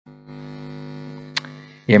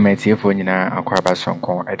Yemetie for nyina akwaba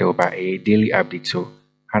sonko edoba a daily update so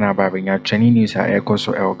hana ba benya training news a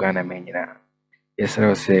ekoso Ghana menyina.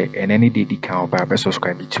 Yesero say any day di kan oba be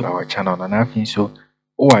subscribe to our channel na afin so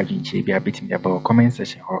o adwinche bia betimi aba comment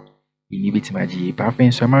section ho ini betimi agi ba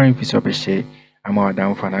afin so mari fi so be share ama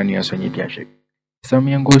odam for na nua so nye bia hwe. Some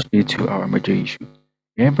young go straight to our major issue.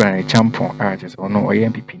 Brand champion just ono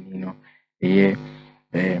NPP ni no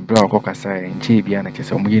bra ko kasa nche bia na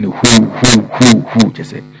chese omuye no hu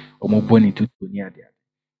chese omoboni tutu ni ade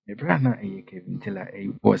bra na Kelvin tela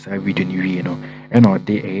boss a video ni wie no e no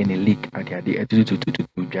de ne leak ade etutututu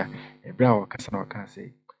dwa bra ko kasa na kan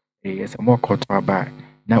say yes mo koto aba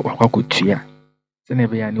na wakwakotua se na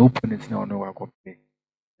be ya ni opponent na ono wakopre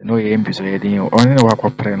no mpiso ye din ono na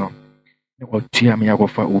wakopre no ne kotua me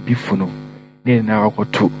yakofa obi fu no ne na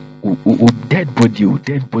wakoto dead body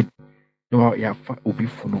no ya fa obi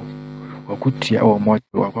fu no wakutia o mo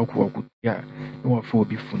wakutia no wa fa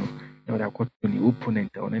obi fu no na da koto ni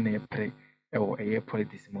opponent ono na pre e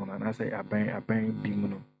politics mo na say aban bi mu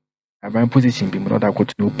no aban position bi mu no da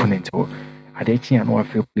koto ni opponent o adechi an wa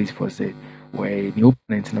fa place for say where the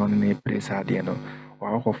opponent na ono na pre sa de no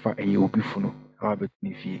wa wakofa obi fu no wa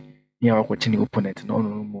betuni fie ni wakochi ni opponent na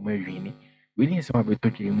ono mo ma wini wini se wa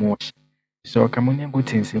betotwe mo so kamonia go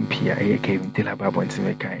tinsim pia Kelvin tela babo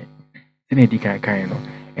ntime kan tene di kan no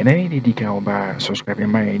and any di kan oba subscribe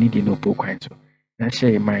my any di no po kwan so na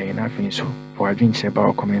share my na fin so for adwin share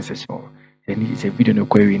ba comment section any is a video no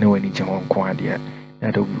query na wani je won ko ade na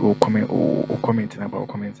do comment na ba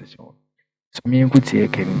comment section so me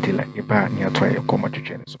nkuti Kelvin tela e ba ni ato aye ko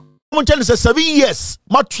matwetwe so mo tell say 7 years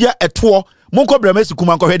matua eto mo ko bra mesi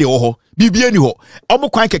kuma ko hwe de ho bibie ni ho omo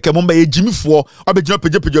kwan keke mo ba ye jimifo obegina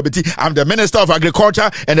pejepeje obeti I'm the Minister of Agriculture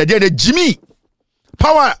and the Jimmy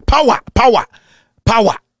power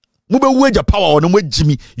mo be weja power on mo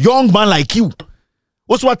Jimmy young man like you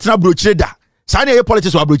what's what na brochire da sa na ye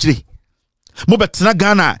politics wa brochire mo betena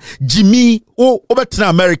Ghana Jimmy o betena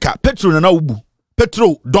America petrol na ubu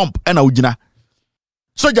petrol dump na ugina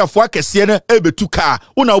soja fo akese na ebetu car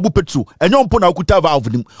una obu petrol enyo mpo na okuta valve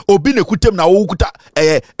nim obi na kutem na wo kuta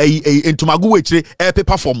entumagu wechire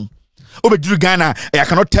paper form obeduru Ghana. I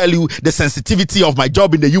cannot tell you the sensitivity of my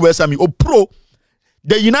job in the US Army o pro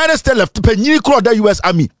the United States left penyiri crowd the US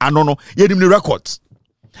Army anono yedim the records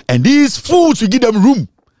and these fools we give them room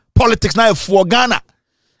politics now for Ghana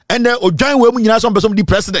and then ojan we mu nyina some person the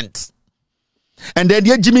president. And then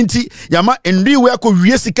the Jiminti Yama and we ko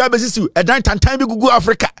wiesika besisi edan tantan bi gugu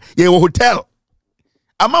Africa ye hotel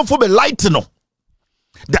amam for be light no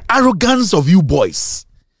the arrogance of you boys,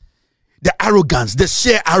 the arrogance, the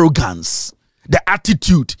sheer arrogance, the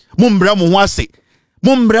attitude mumbra mu wase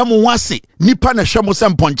nipa na hwemo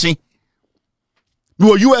semponche mi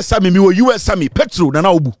wo US Army petrol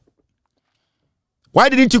na ubu. Why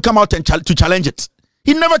didn't you come out and to challenge it?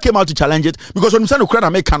 He never came out to challenge it because when you say no credit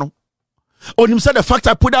make no on him said the fact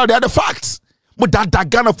I put out the other facts. But that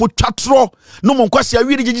Ghana for chatro no mon kwasi a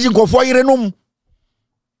wiri jiji nkofo yire no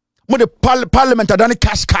mo the parliament adani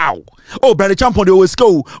cash cow. Oh brother champion dey always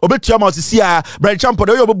go obetua ma sisi a brother champion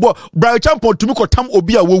dey obebo brother champion tumi ko tam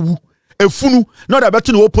obi a wawu efunu no da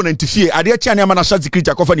beto no opponent fie ade achi ane na national security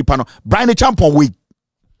akofa nipa no brother champion we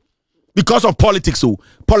because of politics so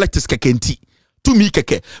politics kekenti tumi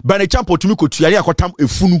keke brother champion tumi ko tuare akotam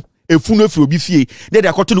efunu efi obi fie dey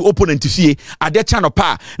akoto no opponent fie ade cha no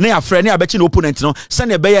pa na ya frɛ na abechi no opponent no se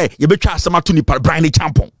na be ye betwa asema to ni Brian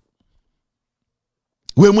Champion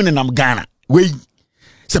we mu ne nam Ghana we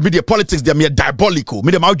se be the politics they me diabolical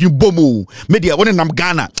me dem adwin bomo me dey won nam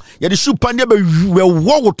Ghana ye de shoe pan dey be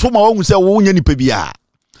wo to ma wo se wo nya nipa bia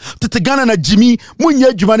tete Ghana na Jimmy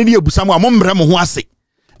munya adwuma ne ebusam a mo mbrɛ mo ho ase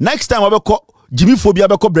next time abekɔ Jimmy phobia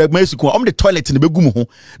beko breg Mexico on the toilet in the begum ho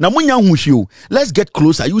na munya hu hwe. Let's get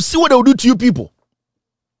closer. You see what they will do to you people.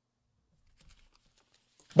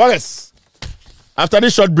 Bogus. After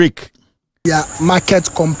this short break. Yeah, market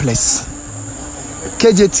complex.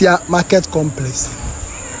 KJT market complex.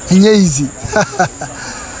 Inye easy.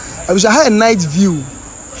 I wish I had a night view.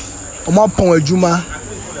 Omo pon adwuma.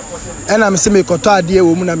 And I'm say me koto ade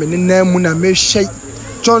wo mu na me nenam mu na me hye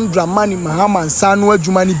John Dramani Mahama Sanu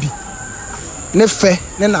adwuma ni bi. Nefe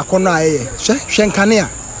ne nakono aye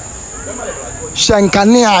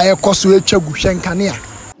hwenkanea ekoso etwagu hwenkanea.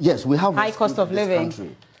 Yes, we have high cost of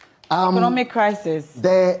living, economic crisis.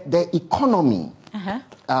 The economy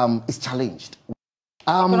is challenged.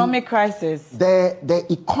 Economic crisis. The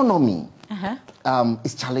economy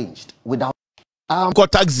is challenged without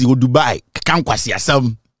taxi go Dubai kan kwasi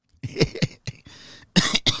asam.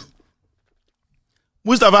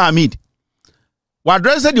 Mustafa Hamid wa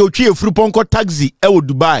address the otwe efuru ponko taxi e wo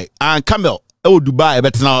Dubai and camel Oh, Dubai,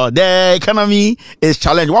 but now the economy is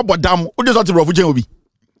challenged. What about damn? What just want to brofo chen obi?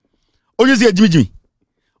 O you say Jimmy?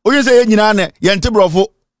 O you say nyina na yente brofo?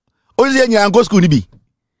 O you say nyina go school ni bi?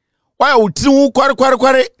 Why o tin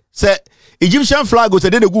kware say Egyptian flag go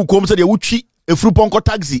say dey go come say dey wutwi efru ponko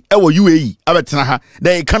taxi e wo UAE abetena ha.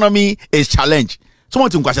 The economy is challenged.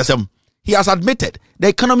 Someone tin kwasesem. He has admitted the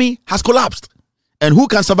economy has collapsed. And who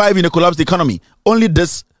can survive in a collapsed economy? Only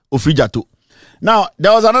this Ofrijato. Now,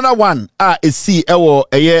 there was another one. It's C. Ewo,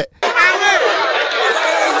 a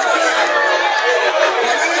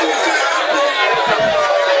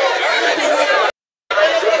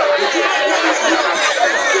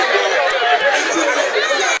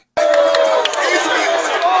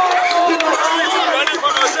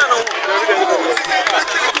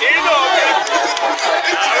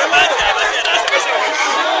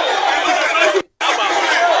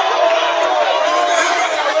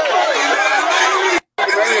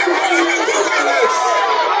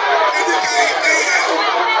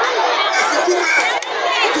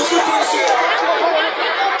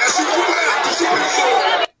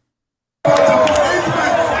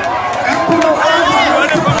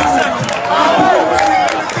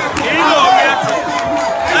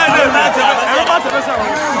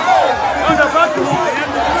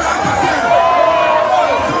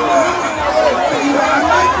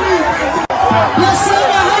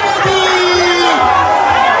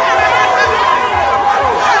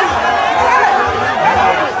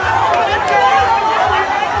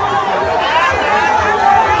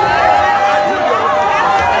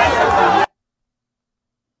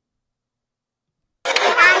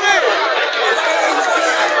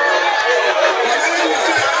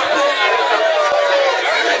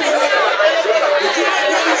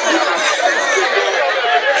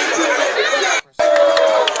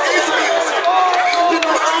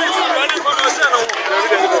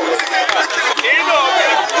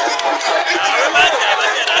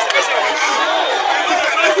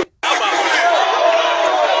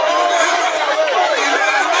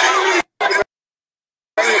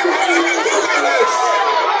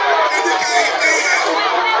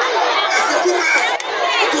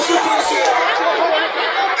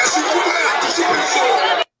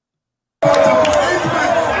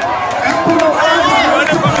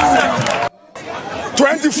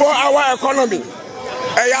 24-hour economy.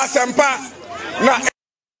 Eya sempa na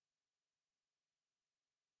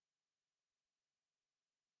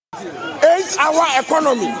 8-hour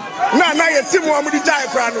economy. Na ye team wa mudi jai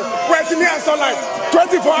krano. Wait me and sunlight.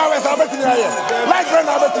 24 hours abet me here. Light rain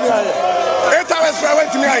abet me here. 8 hours for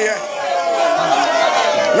wait me here.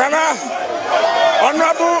 Nana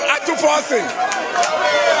honorable atu forcing.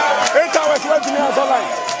 8 hours wait me and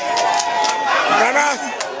sunlight. Nana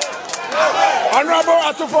honorable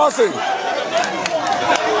atu forcing.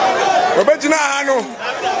 Obejina hanu.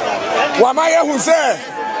 Wamaye hu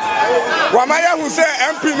se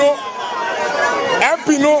MP no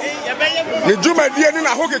ni juma die ni na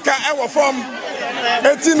hokeka ewo form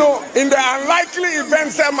etino in the unlikely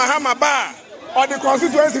event say Mahama ba or the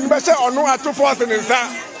constituency ni be say onu atu force ni nsa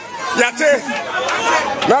yate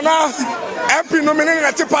nana MP no meaning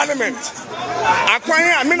na parliament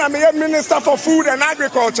akwan amina me minister for food and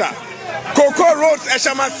agriculture Cocoa Roads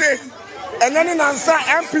Eshamase and then nansa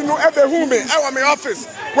MP no ebehu me ewo me office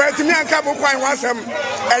where timi anka bo kwan wansem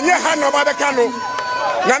enye ha no ba be kanu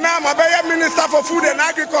Nana Mabaya Minister for Food and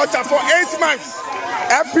Agriculture for 8 months.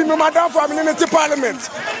 MP no madam for Community Parliament.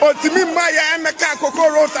 Otimi Maya Emeka Cocoa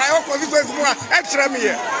Roads I constituency mo extra me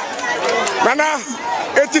here. Nana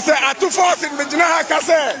it is a two force in Virginia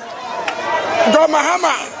Kase. Go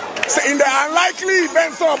Mahama say in the unlikely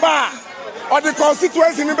events of bar or the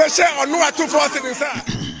constituency ni be share or no two force in inside.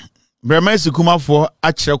 Brema Sikuma for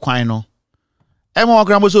actual kwan no. Emo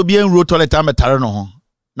akra mo so bi enro toilet ametare no ho.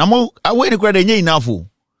 Na mo awe ni kra de nye enough.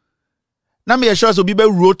 Na me sure so bi be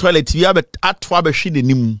ro toilet bi atwa be hwe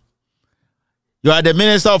denim. You are the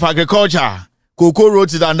Minister of Agriculture. Cocoa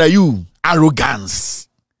Roads is under you. Arrogance.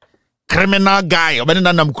 Criminal guy. Obeni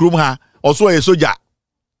na nam krum ha. Also a soldier.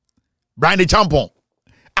 Brian the Champon.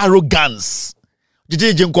 Arrogance.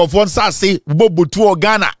 Jiji jinkofon sase bobutu o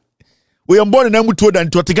Ghana. We are born in Amutu and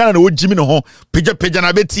Totigana and Jimmy no ho. Pija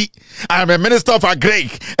na beti. I am a Minister of Agri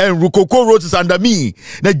and Cocoa Roads is under me.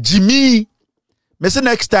 Na Jimmy. Me say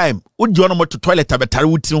next time, would you want to toilet abetare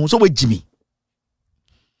wuti so with Jimmy?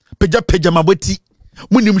 Pija mabeti.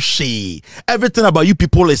 Munim she. Everything about you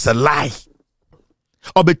people is a lie.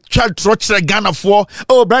 Obe child trotch Ghana for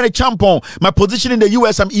oh Brian Champon. My position in the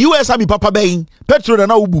US Army Papa Bain. Petro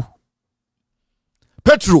na ubu.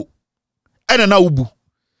 Petro. Ena na ubu.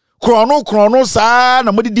 Krono sa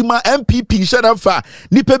na modi di ma NPP share fa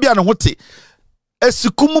nipa bia na hote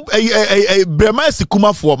esikumu brema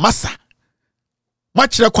esikuma for massa.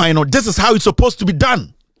 Much this is how it's supposed to be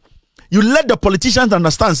done. You let the politicians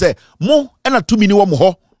understand, say, mo ena 2 minutes wo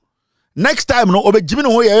ho. Next time no obe jimi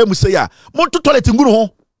no ho ya mu say ya. Mo to toilet nguru ho.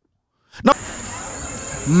 Now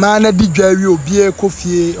mana di dwawi obi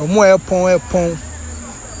ekofie omo epon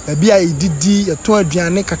ebi a ididi eton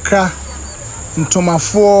aduane kakra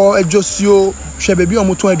ntomafo adwosio hwe bebi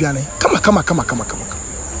omo ton aduane kama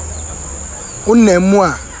unemu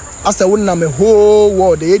a asa wonna me whole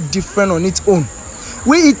world they different on its own.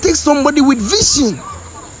 Where it takes somebody with vision.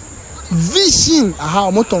 Aha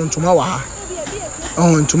omo ton ntoma wa ha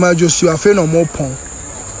ntoma adwosio afa no mo pon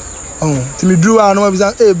timi duru ano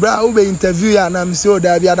bisa bra wo be interview ya na me say o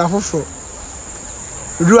da bia da foforo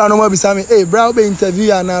duru ano mo bisa me bra wo be interview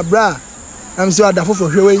ya na bra na me say o da foforo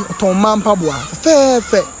hwewe ton mampa boa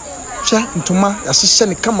fe che ntoma ya hihye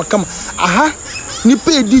ne kama aha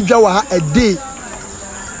nipa edi dwa wa ha a day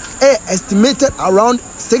estimated around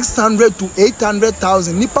 600 to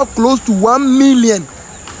 800,000 nipa close to 1 million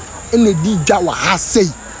in the di dwa wa ha say.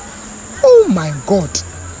 Oh my God.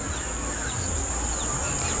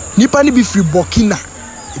 Nipa ni be free Burkina,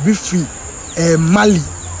 be free Mali,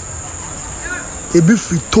 be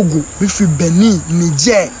free Togo, be free Benin,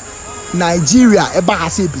 Niger, Nigeria, eba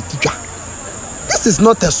hase be tija. This is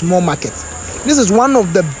not a small market. This is one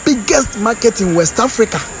of the biggest markets in West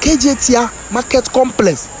Africa. KJTia market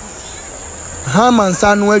complex. Haman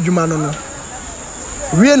sanu edwuma no.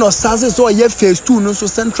 We no saze so ye phase 2 no so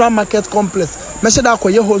central market complex. Meshe da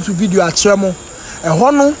akoye ho so video a kire mo.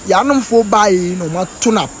 Eho no yanomfo bae no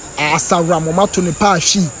matuna asawra mo matune pa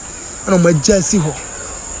hwi no magasi ho.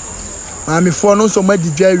 Mami fo no so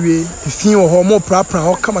madidwa wie efin wo ho mo prapra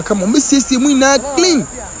ho kama mo siesie mu na clean.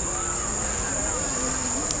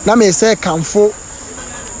 Na me say kamfo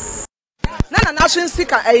na national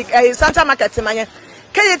sika central market manye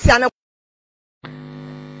kayeti ana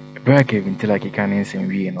Bra Kelvin till like can say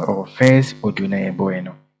we no or first audio na boy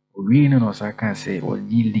no we no so can say or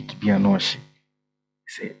ni leak bi anohye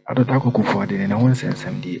say adota kokofo ade na won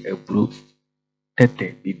sensem di ebro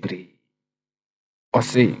tete bibre o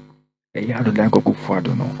say e adota kokofo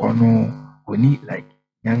ado no ono oni like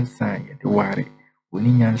nyansa ye de ware oni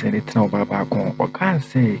nyansa de tena obaba kon o can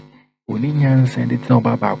say oni nyansa de tena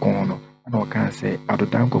obaba kon no o can say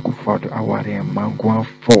adota kokofo ado aware mangwa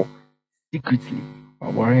for secretly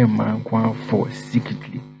aware mangwa for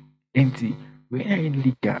secretly enti we in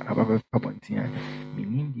liga ababa papontia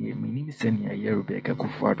minim senia ye Rebecca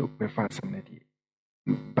Kufuado be fasam na die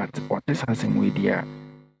but what is happening with dia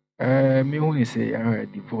me only say I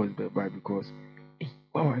divorce by because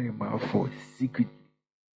what worry ma for secretly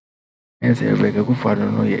and say Rebecca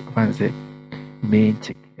Kufuado no ye fan say main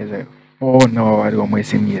chick is a 4 now worry on my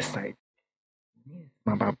same side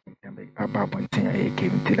my papontia ye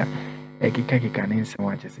came tila ekika nense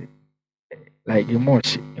want to say like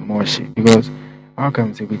emotion because how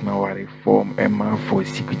come say with my worry form Emma for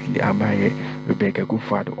secretly abaye Rebecca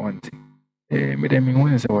Kufuado auntie me dem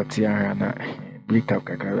when say what ya na break up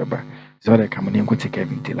kakareba so that come name go take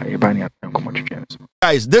Kelvin till ebani atankomo twetwen so.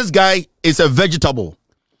 Guys, this guy is a vegetable.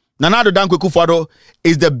 Nana Addo Dankwa Kufuado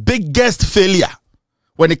is the biggest failure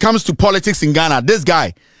when it comes to politics in Ghana. This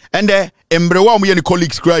guy and the embrewa omo ye ni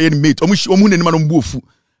colleagues kra ye ni mate omo ne ma no mbuofu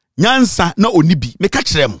nyansa na onibi me ka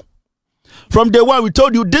kire mo. From day one, we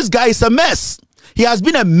told you this guy is a mess. He has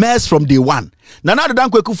been a mess from day one. Nana Addo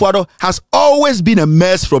Dankwa Kufuado has always been a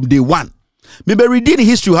mess from day one. Me be reading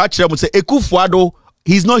history say Kufuado,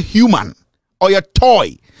 he's not human or a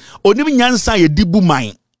toy. Onim nyansa ye dibu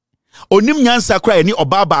mine. Onim nyansa kra ni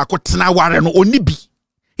obaba akotena ware no onibi.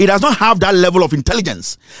 He does not have that level of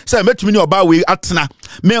intelligence. Say me tumi ni oba we atena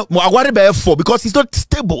me aware be for because he's not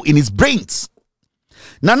stable in his brains.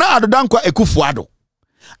 Nana Addo Dankwa Kufuado,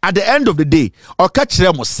 at the end of the day,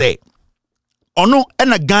 Okachire must say, Ono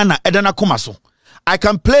ena Ghana edana komaso. I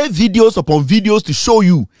can play videos upon videos to show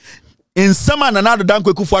you. In summer, Nana Addo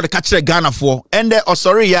Dankwa Kufuado kachire Ghana for, and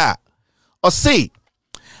sorry ya, or say,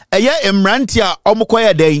 eye emrantia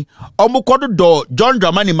omukoya day, omukodo do John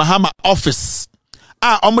Dramani Mahama office.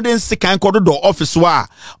 Omoden sikan kodo do office wa,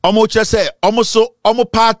 omo chese,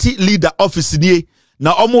 omo party leader office niye.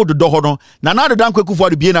 Na omo do hono na Nana Addo Dankwa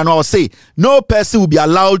Kufuado be na no say no person will be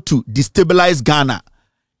allowed to destabilize Ghana.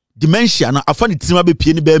 Dementia na afani tima be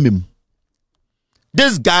pie ni be mem.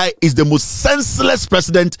 This guy is the most senseless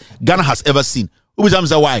president Ghana has ever seen. Who is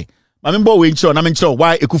why? I remember we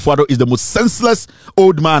why Kufuado is the most senseless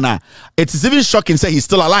old man. It is even shocking say he's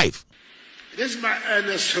still alive. It is my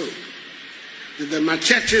earnest hope that the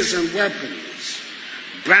machetes and weapons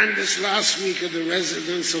brandished last week at the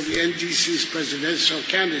residence of the NDC's presidential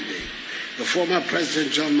candidate the former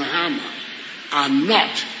President John Mahama are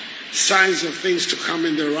not signs of things to come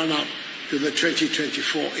in the run-up to the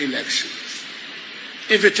 2024 elections.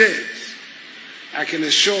 If it is, I can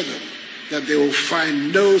assure them that they will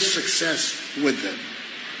find no success with them.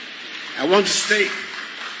 I want to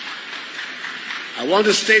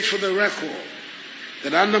state for the record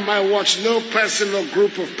that under my watch, no person or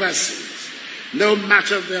group of persons, no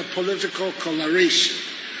matter their political coloration,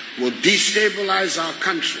 will destabilize our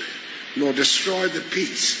country nor destroy the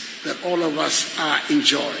peace that all of us are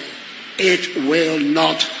enjoying. It will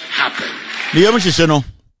not happen.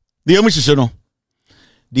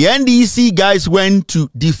 The NDC guys went to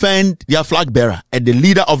defend their flag bearer and the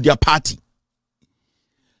leader of their party.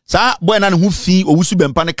 Sa Buenan Hufi Owusu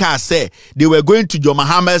Bempane said they were going to John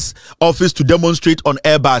Mahama's office to demonstrate on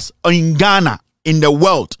Airbus in Ghana, in the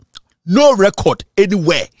world. No record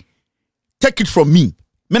anywhere. Take it from me.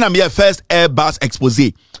 I'm here first Airbus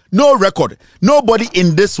expose. No record. Nobody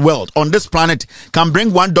in this world, on this planet, can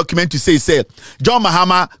bring one document to say John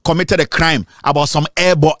Mahama committed a crime about some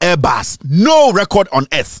Airbus. No record on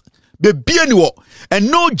earth. And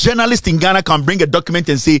no journalist in Ghana can bring a document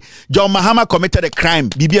and say John Mahama committed a crime.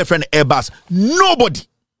 BB friend Airbus. Nobody.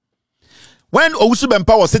 When Owusu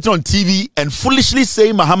Bempane was sitting on TV and foolishly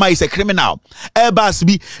saying Mahama is a criminal, Airbus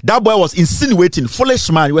B, that boy was insinuating,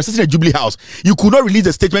 foolish man, you were sitting at Jubilee House. You could not release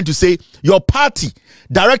a statement to say your party,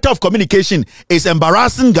 director of communication, is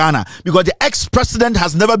embarrassing Ghana because the ex-president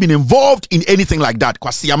has never been involved in anything like that.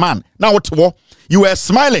 Kwasiaman. Now what? You were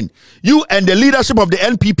smiling. You and the leadership of the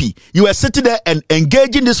NPP, you were sitting there and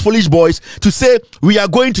engaging these foolish boys to say we are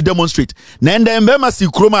going to demonstrate. Nende mbema si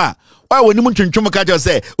Akroma. Why when you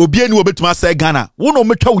say Obieni obetuma say Ghana? Wono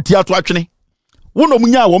metwa utia to atwene. Wono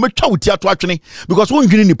munya wo metwa utia to atwene because won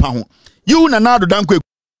dwini nipa ho. You na na do danko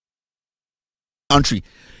country.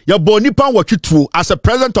 Your bonipa watwituo as a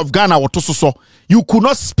president of Ghana wotososo. You could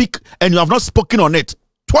not speak and you have not spoken on it.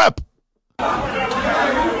 Twerp.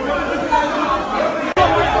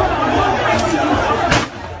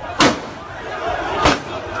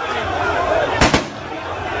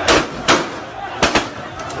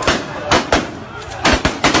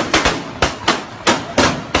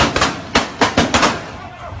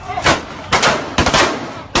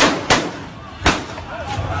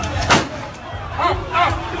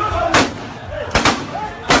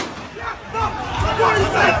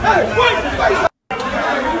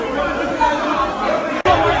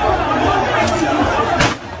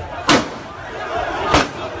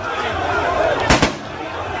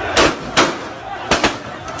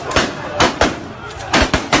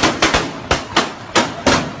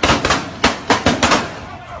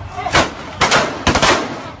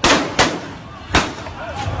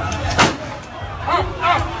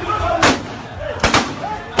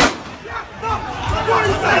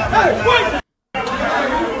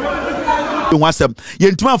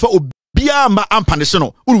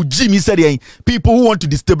 People who want to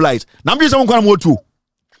destabilize.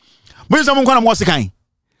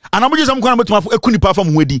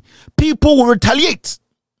 People will retaliate.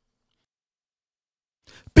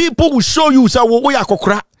 People will show you,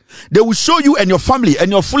 they will show you and your family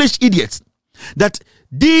and your foolish idiots that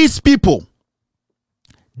these people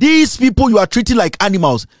you are treating like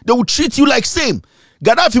animals, they will treat you like same.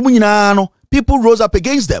 Gaddafi, people rose up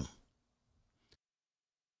against them.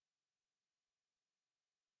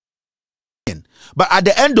 But at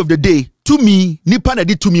the end of the day, to me, nipa na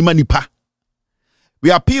di to me manipa. We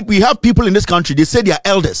have people in this country, they say they are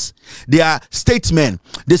elders, they are statesmen,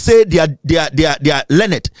 they say they are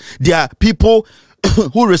learned, they are people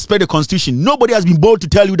who respect the constitution. Nobody has been bold to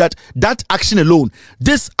tell you that action alone,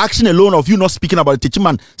 this action alone of you not speaking about the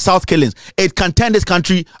Techiman South killings, it can turn this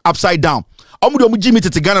country upside down. Nobody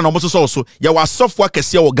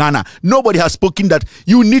has spoken that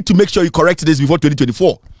you need to make sure you correct this before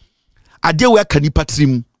 2024.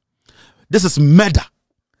 This is murder.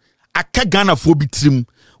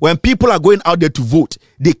 When people are going out there to vote,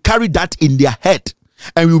 they carry that in their head.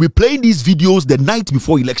 And we will be playing these videos the night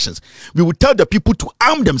before elections. We will tell the people to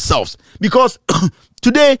arm themselves. Because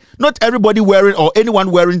today, not everybody wearing or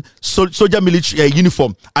anyone wearing soldier military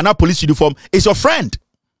uniform and a police uniform is your friend.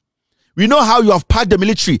 We know how you have packed the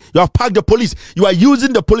military, you have packed the police, you are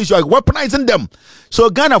using the police, you are weaponizing them. So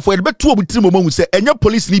Ghana for the two we say, and your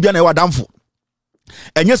police Libyan ewa damfo.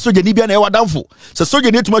 And yes, soldier Libyan ewa damfo. So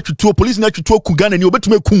soldier need to match to police need to Ghana and you bet to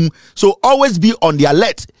make kum. So always be on the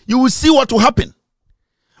alert. You will see what will happen.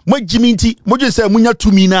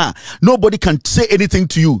 Nobody can say anything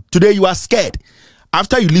to you. Today you are scared.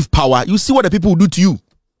 After you leave power, you see what the people will do to you.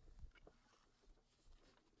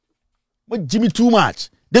 Jimmy too much.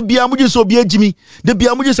 De bia muje so bia jimi, de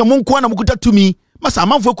bia muje se monko na mukuta tumi. Masa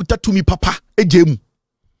amanfo kuta tumi papa ejemu.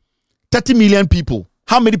 30 million people.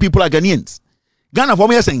 How many people are Ghanaians? Ghana for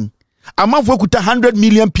me saying amanfo kuta 100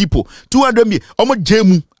 million people, 200 million. Omo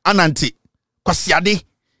jemu ananti. Kwasiade.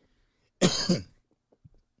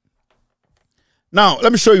 Now,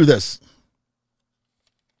 let me show you this.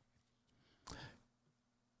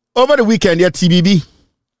 Over the weekend, TVB.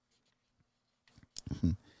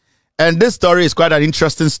 And this story is quite an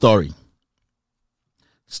interesting story.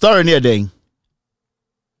 Story near day.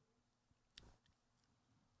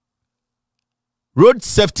 Road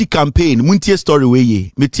safety campaign. Muntie story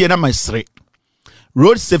weye. Metiena my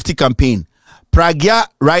road safety campaign. Pragya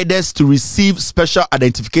riders to receive special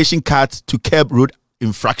identification cards to curb road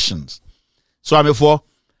infractions. So I'm for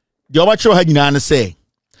the overture had you say.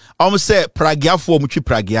 Almost say Pragya for muchi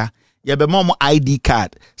Pragya. Ya be mom ID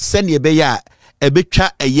card. Send ye be ya a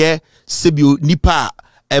betcha a year Sibu nipa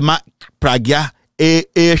ema Pragya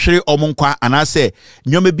shere omonkwa and I say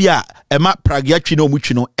nyome bia ema Pragya chino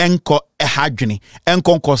muchino enko hadwene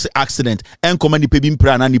enko cause accident enko mani pebim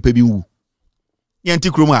pra na ni pebim wu.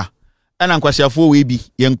 Yenti kroma ana nkwasiafo we bi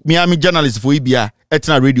ye miami journalist for ibia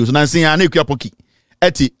etina radio so na nsin ya na ekua poki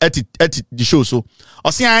eti the show so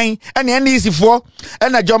osian ene NDC for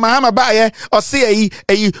ena John Mahama ba ye osi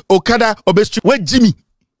eyi Okada obestri we Jimmy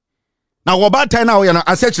na wo ba time na wo ye no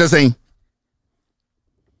ase kire sen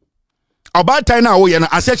about time na wo ye no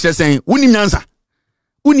ase kire sen wuni nyansa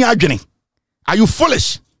wuni adwene. Are you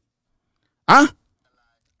foolish? Huh?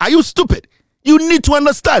 Are you stupid? You need to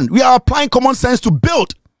understand we are applying common sense to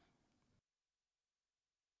build.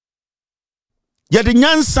 Yede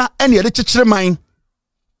nyansa ene yede chichire man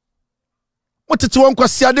wotete won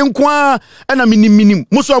kwasiade nko ana minim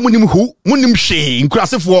muso amunim hu munim hwe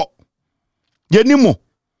nkurasefo yenimo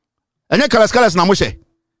enye kalas na mo hwe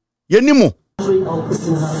yenimo. Is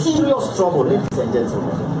in serious trouble, ladies and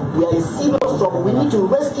gentlemen. We are in serious trouble. We need to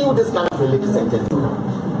rescue this country, ladies and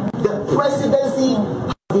gentlemen. The presidency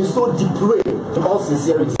has been so depraved, in all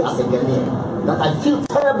sincerity, as a Ghanaian, that I feel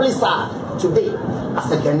terribly sad today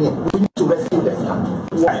as a Ghanaian. We need to rescue this country.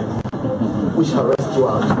 Why? We shall rescue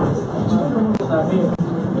our country.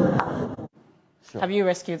 Have you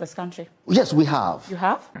rescued this country? Yes, we have. You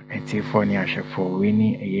have? For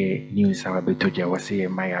winning a news abetoja was a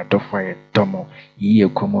my dofire tomo ye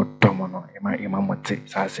como tomo no ema mote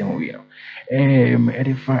sasem we no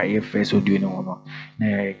edify a face do no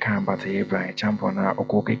na can but a brian champion na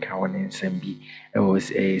okoke ka won nsem it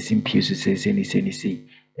was a simple to say any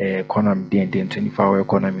economy den 24-hour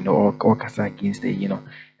economy no all kasa against the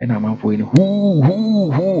and I'm for who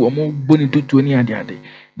omo boni tutu ni ade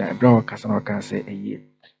na bra kasa no kan say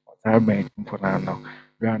Sarban for now,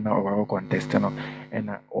 run our contest and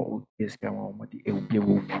all this come on the Eubia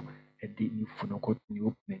and the new Funoco new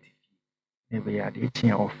open. Never had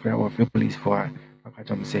 18 of police for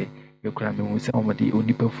Pakajam say, you cram with some of the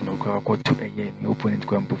only Funoco to a year, new opponent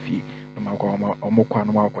Grampufi, no Magoma or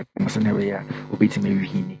Moquano, Masanaria, obey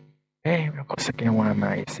me. Eh, second one,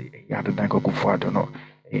 I say, I don't go for I don't know.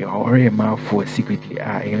 A mouth for secretly,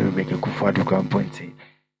 I make a good for the Grand Point.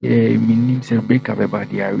 Meaning say break up about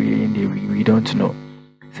the area in the we don't know.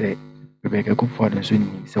 Say Rebecca could for the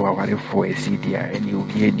soon so I want for a CD and you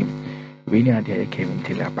hear him. We need the Kelvin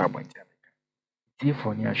till about point. See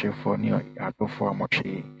for near chef for near at for much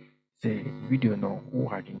say video no who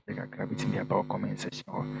had in take a gravity about comment section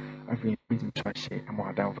or I've been to share and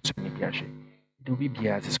more down for so many. It will be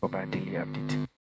as a daily update.